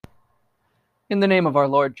In the name of our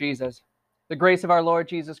Lord Jesus, the grace of our Lord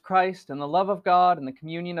Jesus Christ, and the love of God, and the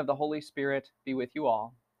communion of the Holy Spirit be with you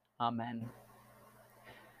all. Amen.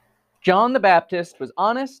 John the Baptist was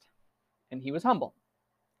honest, and he was humble.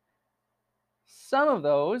 Some of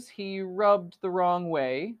those he rubbed the wrong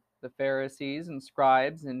way. The Pharisees and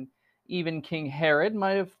scribes, and even King Herod,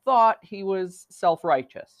 might have thought he was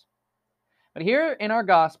self-righteous. But here in our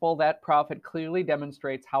gospel, that prophet clearly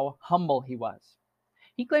demonstrates how humble he was.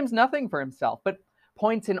 He claims nothing for himself, but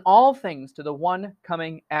points in all things to the one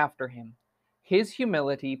coming after him. His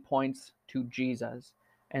humility points to Jesus,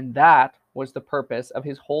 and that was the purpose of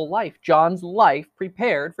his whole life. John's life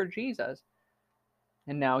prepared for Jesus.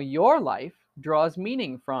 And now your life draws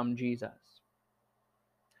meaning from Jesus.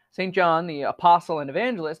 St. John, the apostle and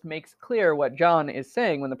evangelist, makes clear what John is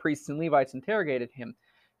saying when the priests and Levites interrogated him.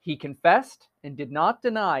 He confessed and did not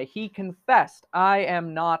deny. He confessed, "I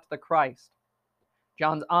am not the Christ."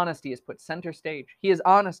 John's honesty is put center stage. He is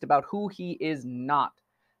honest about who he is not.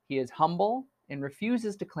 He is humble and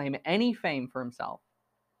refuses to claim any fame for himself.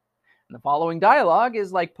 And the following dialogue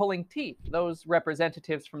is like pulling teeth. Those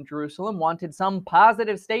representatives from Jerusalem wanted some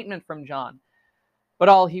positive statement from John, but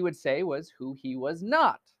all he would say was who he was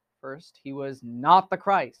not. First, he was not the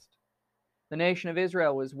Christ. The nation of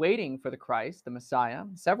Israel was waiting for the Christ, the Messiah.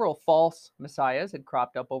 Several false messiahs had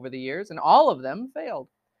cropped up over the years, and all of them failed.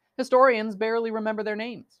 Historians barely remember their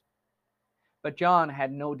names. But John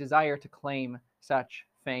had no desire to claim such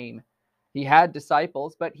fame. He had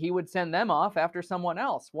disciples, but he would send them off after someone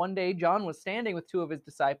else. One day, John was standing with two of his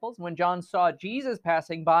disciples. When John saw Jesus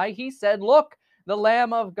passing by, he said, "Look, the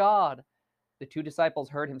Lamb of God." The two disciples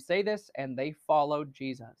heard him say this, and they followed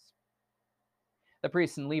Jesus. The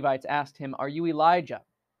priests and Levites asked him, "Are you Elijah?"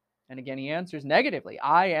 And again he answers negatively,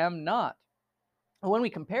 "I am not." When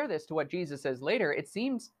we compare this to what Jesus says later, it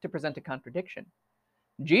seems to present a contradiction.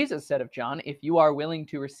 Jesus said of John, "If you are willing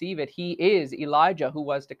to receive it, he is Elijah who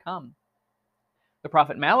was to come." The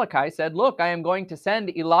prophet Malachi said, "Look, I am going to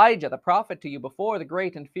send Elijah the prophet to you before the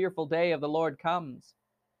great and fearful day of the Lord comes."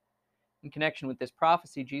 In connection with this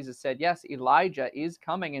prophecy, Jesus said, "Yes, Elijah is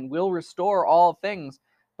coming and will restore all things,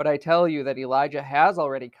 but I tell you that Elijah has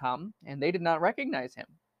already come, and they did not recognize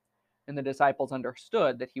him." And the disciples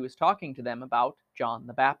understood that he was talking to them about John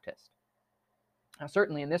the Baptist. Now,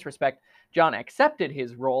 certainly in this respect, John accepted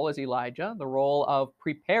his role as Elijah, the role of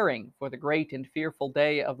preparing for the great and fearful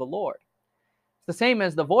day of the Lord. It's the same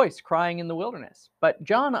as the voice crying in the wilderness. But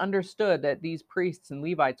John understood that these priests and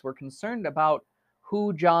Levites were concerned about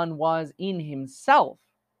who John was in himself.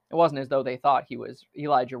 It wasn't as though they thought he was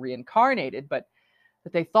Elijah reincarnated, but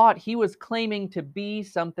that they thought he was claiming to be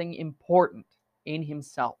something important in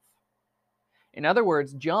himself. In other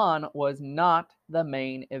words, John was not the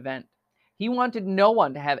main event. He wanted no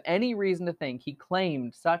one to have any reason to think he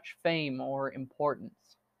claimed such fame or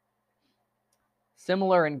importance.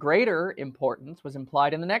 Similar and greater importance was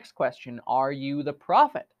implied in the next question, "Are you the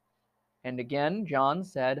prophet?" And again, John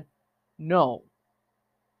said, "No."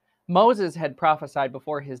 Moses had prophesied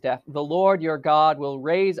before his death, "The Lord your God will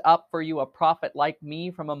raise up for you a prophet like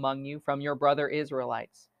me from among you, from your brother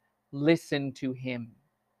Israelites. Listen to him."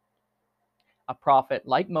 A prophet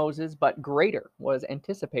like Moses, but greater, was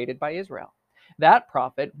anticipated by Israel. That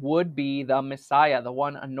prophet would be the Messiah, the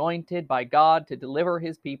one anointed by God to deliver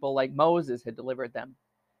his people like Moses had delivered them.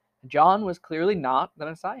 John was clearly not the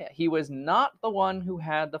Messiah. He was not the one who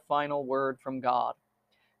had the final word from God.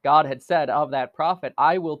 God had said of that prophet,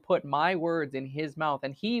 "I will put my words in his mouth,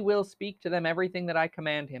 and he will speak to them everything that I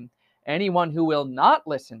command him. Anyone who will not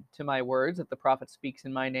listen to my words, if the prophet speaks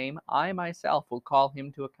in my name, I myself will call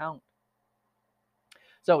him to account."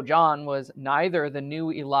 So John was neither the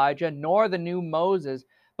new Elijah nor the new Moses,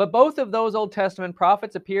 but both of those Old Testament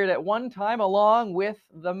prophets appeared at one time along with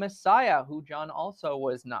the Messiah, who John also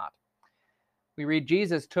was not. We read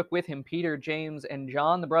Jesus took with him Peter, James, and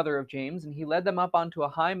John, the brother of James, and he led them up onto a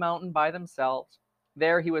high mountain by themselves.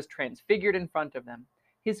 There he was transfigured in front of them.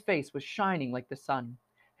 His face was shining like the sun.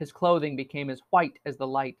 His clothing became as white as the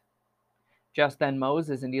light. Just then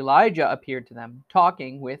Moses and Elijah appeared to them,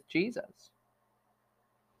 talking with Jesus.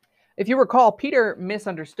 If you recall, Peter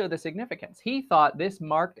misunderstood the significance. He thought this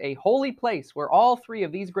marked a holy place where all three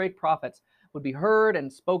of these great prophets would be heard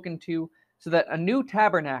and spoken to, so that a new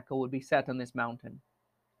tabernacle would be set on this mountain.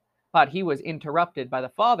 But he was interrupted by the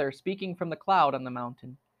Father speaking from the cloud on the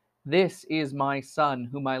mountain. "This is my Son,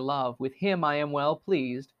 whom I love. With him I am well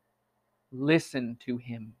pleased. Listen to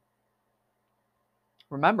him."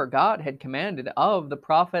 Remember, God had commanded of the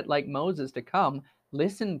prophet like Moses to come,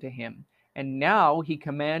 listen to him. And now he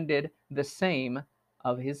commanded the same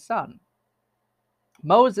of his Son.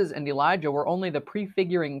 Moses and Elijah were only the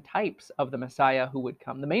prefiguring types of the Messiah who would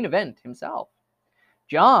come, the main event himself.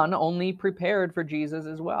 John only prepared for Jesus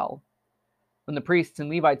as well. When the priests and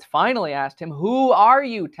Levites finally asked him, "Who are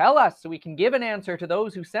you? Tell us so we can give an answer to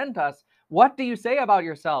those who sent us. What do you say about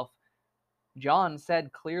yourself?" John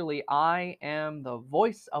said clearly, "I am the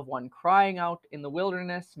voice of one crying out in the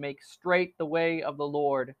wilderness, make straight the way of the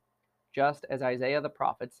Lord," just as Isaiah the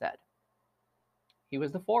prophet said. He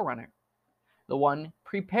was the forerunner, the one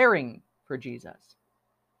preparing for Jesus.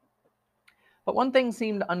 But one thing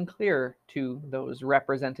seemed unclear to those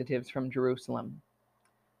representatives from Jerusalem.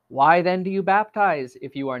 Why then do you baptize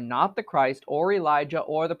if you are not the Christ or Elijah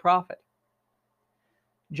or the prophet?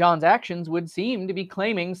 John's actions would seem to be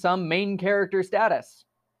claiming some main character status.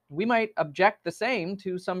 We might object the same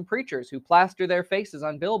to some preachers who plaster their faces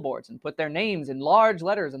on billboards and put their names in large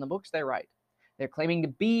letters in the books they write. They're claiming to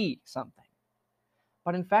be something.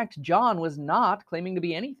 But in fact, John was not claiming to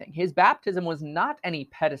be anything. His baptism was not any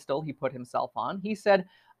pedestal he put himself on. He said,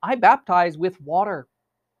 "I baptize with water.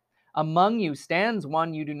 Among you stands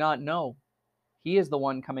one you do not know. He is the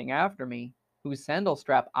one coming after me, whose sandal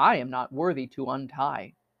strap I am not worthy to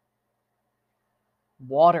untie."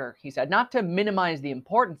 Water, he said, not to minimize the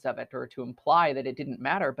importance of it or to imply that it didn't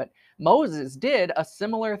matter, but Moses did a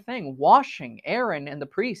similar thing, washing Aaron and the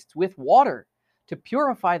priests with water to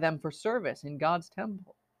purify them for service in God's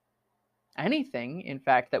temple. Anything, in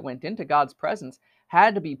fact, that went into God's presence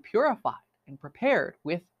had to be purified and prepared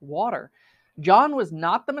with water. John was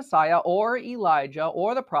not the Messiah or Elijah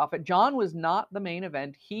or the prophet. John was not the main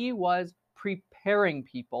event. He was preparing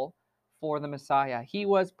people for the Messiah. He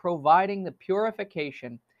was providing the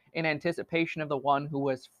purification in anticipation of the one who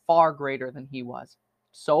was far greater than he was.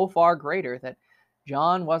 So far greater that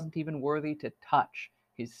John wasn't even worthy to touch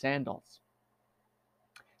his sandals.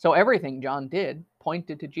 So everything John did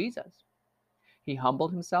pointed to Jesus. He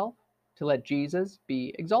humbled himself to let Jesus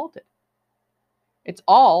be exalted. It's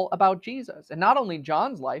all about Jesus. And not only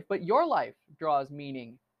John's life, but your life draws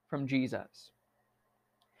meaning from Jesus.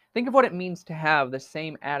 Think of what it means to have the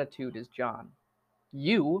same attitude as John.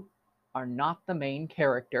 You are not the main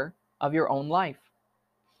character of your own life.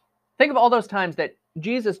 Think of all those times that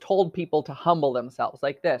Jesus told people to humble themselves,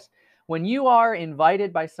 like this. When you are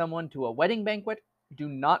invited by someone to a wedding banquet, do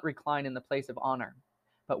not recline in the place of honor.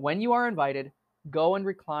 But when you are invited, go and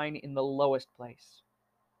recline in the lowest place.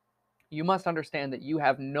 You must understand that you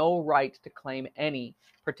have no right to claim any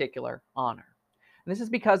particular honor. And this is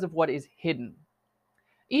because of what is hidden.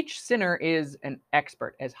 Each sinner is an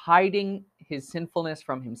expert at hiding his sinfulness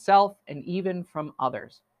from himself and even from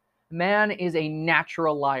others. Man is a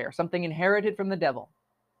natural liar, something inherited from the devil.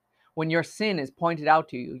 When your sin is pointed out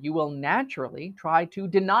to you, you will naturally try to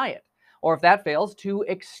deny it, or if that fails, to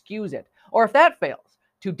excuse it, or if that fails,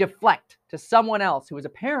 to deflect to someone else who has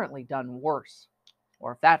apparently done worse,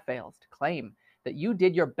 or if that fails, to claim that you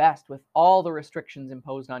did your best with all the restrictions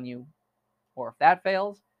imposed on you, or if that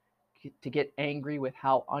fails, to get angry with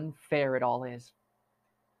how unfair it all is.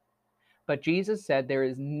 But Jesus said there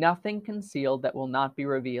is nothing concealed that will not be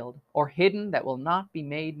revealed, or hidden that will not be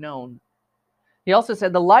made known. He also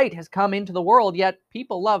said the light has come into the world, yet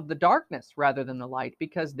people love the darkness rather than the light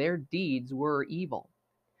because their deeds were evil.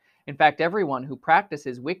 In fact, everyone who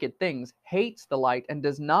practices wicked things hates the light and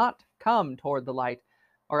does not come toward the light,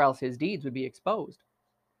 or else his deeds would be exposed.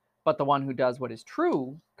 But the one who does what is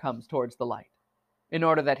true comes towards the light, in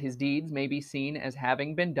order that his deeds may be seen as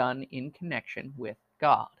having been done in connection with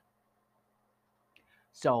God.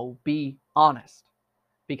 So be honest,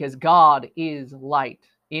 because God is light.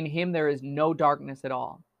 In him there is no darkness at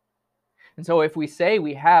all. And so if we say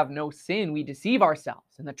we have no sin, we deceive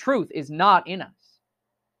ourselves, and the truth is not in us.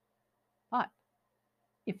 But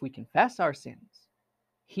if we confess our sins,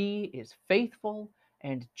 he is faithful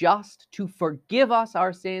and just to forgive us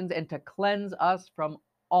our sins and to cleanse us from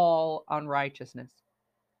all unrighteousness.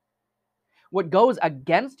 What goes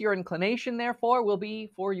against your inclination, therefore, will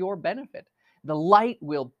be for your benefit. The light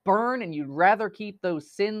will burn, and you'd rather keep those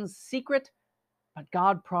sins secret, but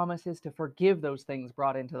God promises to forgive those things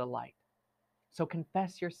brought into the light. So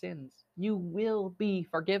confess your sins. You will be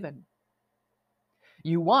forgiven.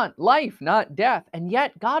 You want life, not death, and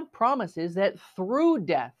yet God promises that through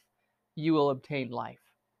death you will obtain life.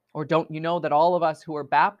 Or don't you know that all of us who are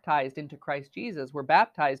baptized into Christ Jesus were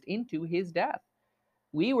baptized into his death?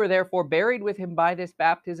 We were therefore buried with him by this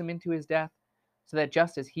baptism into his death, so that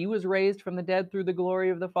just as he was raised from the dead through the glory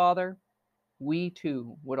of the Father, we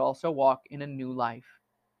too would also walk in a new life.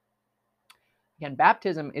 Again,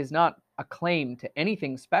 baptism is not a claim to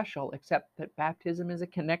anything special, except that baptism is a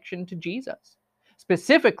connection to Jesus,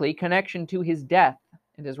 specifically connection to his death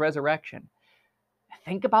and his resurrection.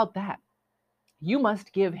 Think about that. You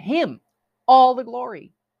must give him all the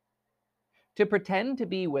glory. To pretend to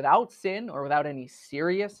be without sin or without any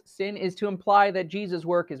serious sin is to imply that Jesus'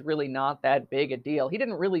 work is really not that big a deal. He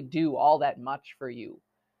didn't really do all that much for you.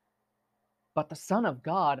 But the Son of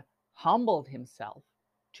God humbled himself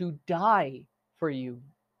to die for you.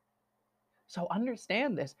 So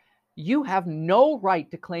understand this. You have no right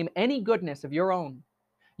to claim any goodness of your own.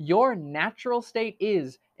 Your natural state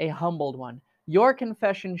is a humbled one. Your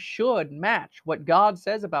confession should match what God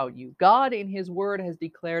says about you. God in his word has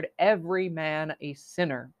declared every man a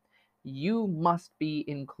sinner. You must be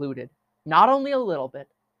included. Not only a little bit,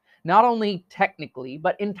 not only technically,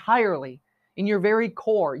 but entirely in your very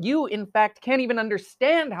core. You, in fact, can't even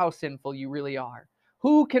understand how sinful you really are.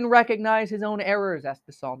 Who can recognize his own errors, asked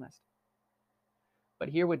the psalmist. But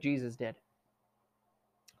hear what Jesus did.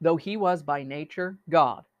 Though he was by nature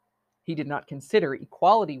God, he did not consider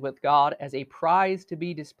equality with God as a prize to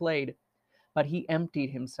be displayed, but he emptied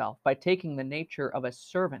himself by taking the nature of a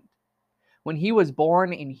servant. When he was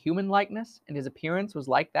born in human likeness, and his appearance was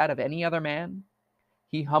like that of any other man,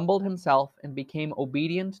 he humbled himself and became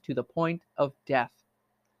obedient to the point of death,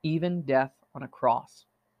 even death on a cross.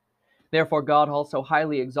 Therefore God also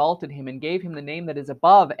highly exalted him and gave him the name that is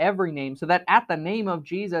above every name, so that at the name of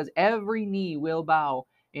Jesus every knee will bow,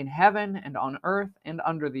 in heaven and on earth and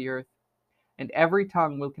under the earth, and every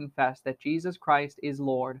tongue will confess that Jesus Christ is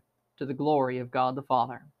Lord, to the glory of God the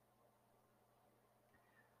Father.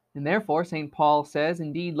 And therefore, St. Paul says,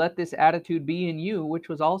 indeed, let this attitude be in you, which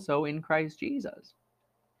was also in Christ Jesus.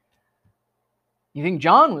 You think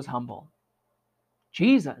John was humble?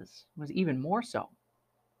 Jesus was even more so.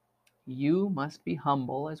 You must be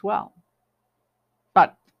humble as well.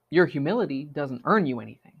 But your humility doesn't earn you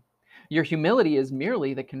anything. Your humility is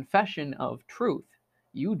merely the confession of truth.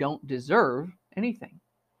 You don't deserve anything.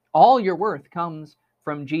 All your worth comes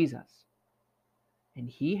from Jesus. And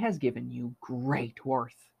he has given you great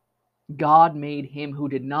worth. God made him who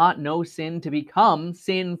did not know sin to become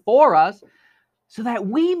sin for us, so that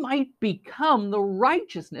we might become the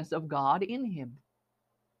righteousness of God in him.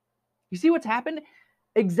 You see what's happened?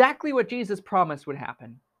 Exactly what Jesus promised would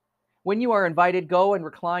happen. When you are invited, go and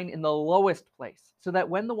recline in the lowest place, so that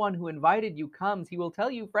when the one who invited you comes, he will tell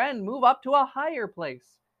you, friend, move up to a higher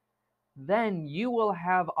place. Then you will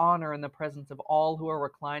have honor in the presence of all who are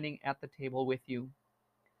reclining at the table with you.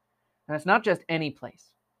 And it's not just any place.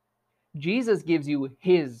 Jesus gives you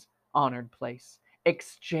his honored place,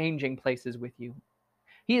 exchanging places with you.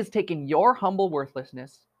 He has taken your humble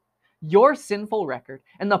worthlessness, your sinful record,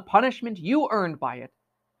 and the punishment you earned by it,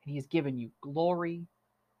 and he has given you glory,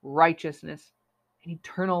 righteousness, and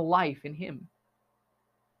eternal life in him.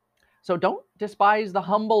 So don't despise the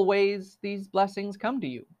humble ways these blessings come to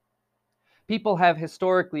you. People have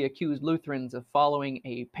historically accused Lutherans of following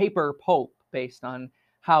a paper pope based on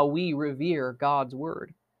how we revere God's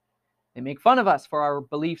word. They make fun of us for our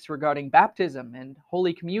beliefs regarding baptism and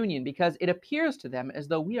Holy Communion because it appears to them as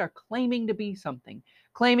though we are claiming to be something,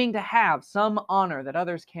 claiming to have some honor that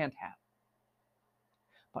others can't have.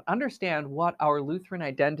 But understand what our Lutheran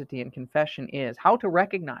identity and confession is, how to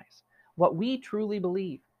recognize what we truly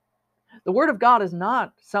believe. The Word of God is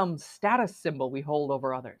not some status symbol we hold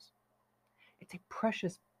over others. It's a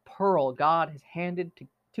precious pearl God has handed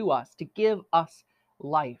to us to give us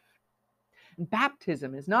life.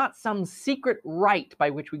 Baptism is not some secret rite by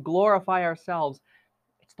which we glorify ourselves.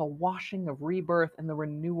 It's the washing of rebirth and the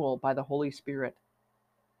renewal by the Holy Spirit.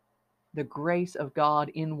 The grace of God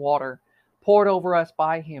in water, poured over us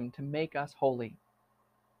by him to make us holy.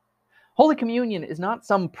 Holy Communion is not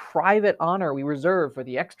some private honor we reserve for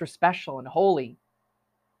the extra special and holy.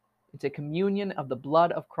 It's a communion of the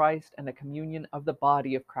blood of Christ and a communion of the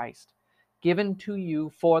body of Christ, given to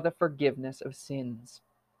you for the forgiveness of sins.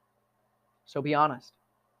 So be honest.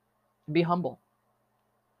 Be humble.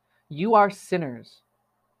 You are sinners.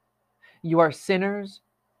 You are sinners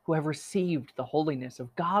who have received the holiness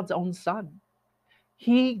of God's own Son.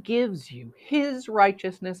 He gives you his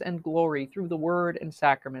righteousness and glory through the word and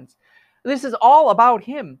sacraments. This is all about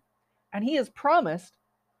him, and he has promised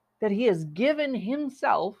that he has given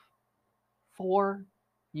himself for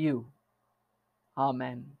you.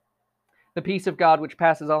 Amen. The peace of God, which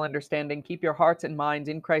passes all understanding, keep your hearts and minds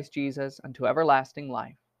in Christ Jesus unto everlasting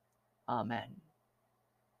life. Amen.